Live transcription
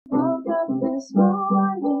this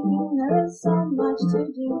morning, there's so much to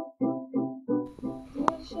do.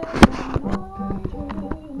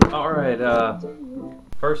 Alright,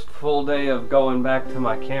 first full day of going back to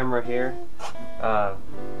my camera here.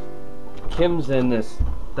 Kim's in this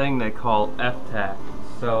thing they call FTAC,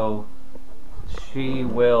 so she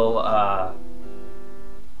will,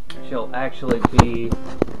 she'll actually be,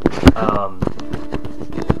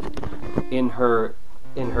 in her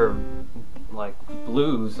like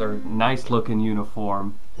blues or nice looking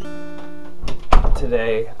uniform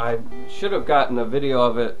today. I should have gotten a video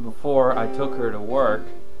of it before I took her to work,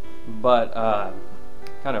 but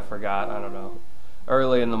kind of forgot. I don't know.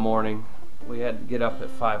 Early in the morning, we had to get up at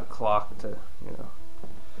 5 o'clock to, you know,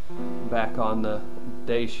 back on the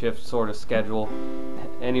day shift sort of schedule.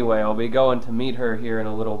 Anyway, I'll be going to meet her here in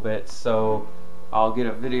a little bit, so I'll get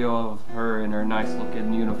a video of her in her nice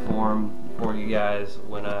looking uniform for you guys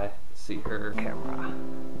when I see her camera.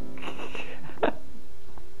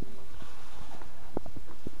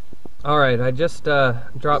 Alright, I just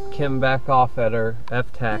dropped Kim back off at her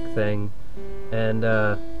FTAC thing, and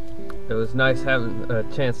it was nice having a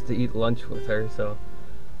chance to eat lunch with her. So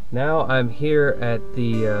now I'm here at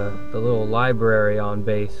the little library on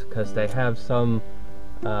base, because they have some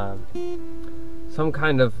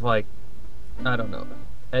kind of, like, I don't know,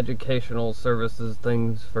 educational services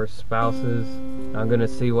things for spouses. I'm gonna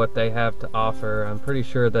see what they have to offer. I'm pretty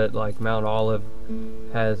sure that, like, Mount Olive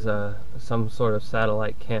has some sort of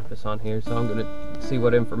satellite campus on here, so I'm gonna see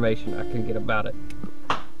what information I can get about it.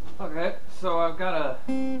 Okay, so I've got a...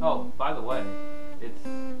 Oh, by the way, it's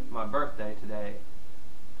my birthday today,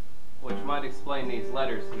 which might explain these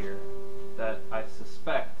letters here that I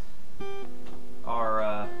suspect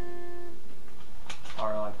are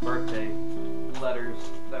like birthday letters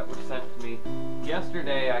that were sent to me.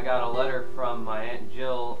 Yesterday I got a letter from my Aunt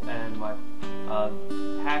Jill and my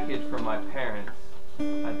package from my parents.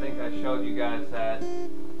 I think I showed you guys that.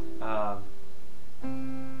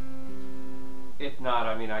 If not,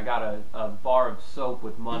 I mean, I got a bar of soap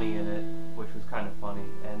with money in it, which was kind of funny,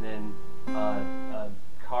 and then a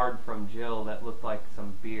card from Jill that looked like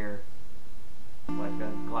some beer, like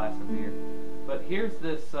a glass of beer. But here's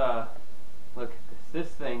this, look at this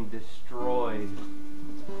thing destroyed.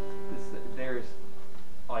 There's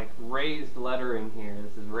like raised lettering here.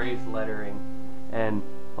 This is raised lettering and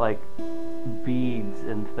like beads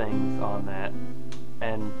and things on that,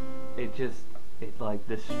 and it like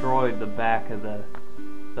destroyed the back of the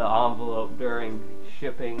envelope during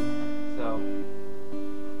shipping. So,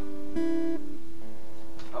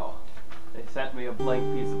 oh, they sent me a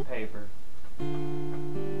blank piece of paper.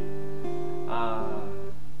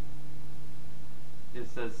 It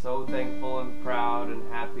says, "So thankful and proud and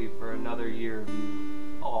happy for another year of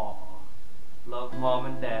you. Aw, love Mom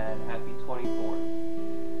and Dad, happy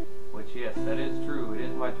 24th." Which, yes, that is true. It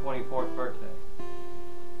is my 24th birthday.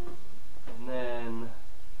 And then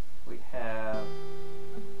we have,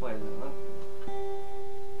 wait a minute.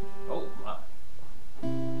 Oh my.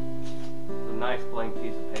 It's a nice blank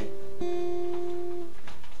piece of paper.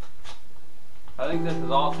 I think this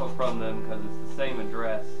is also from them because it's the same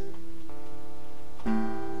address.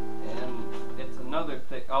 And it's another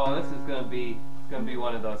thing. Oh, this is gonna be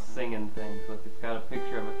one of those singing things. Look, it's got a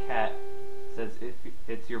picture of a cat. It says, "If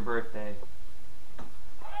it's your birthday."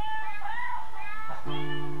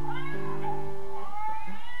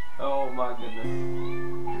 Oh my goodness.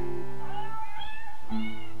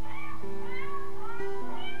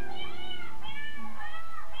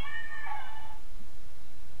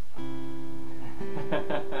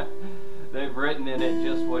 They've written in it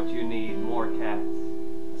just what you need, more cats.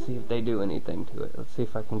 Let's see if they do anything to it. Let's see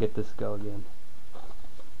if I can get this to go again.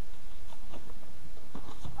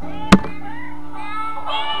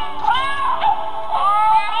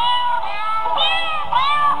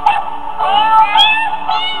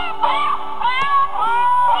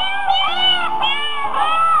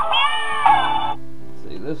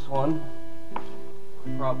 See, this one,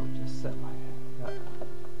 I'll probably just set my head. Got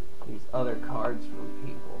these other cards from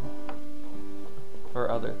people for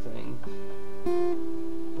other things.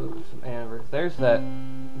 Ooh, some anniversaries. There's that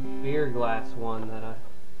beer glass one that I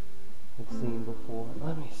had seen before.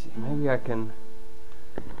 Let me see. Maybe I can.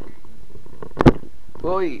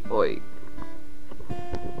 Oi, oi.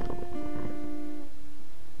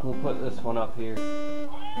 We'll put this one up here.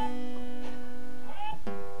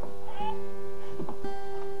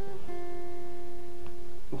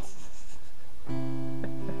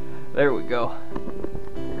 There we go.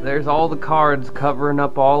 There's all the cards covering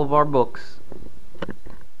up all of our books.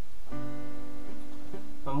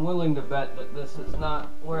 I'm willing to bet that this is not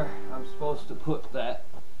where I'm supposed to put that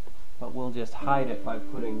but we'll just hide it by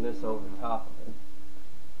putting this over top of it.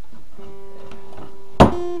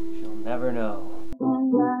 She'll never know.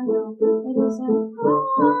 And I know it isn't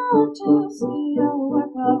hard to see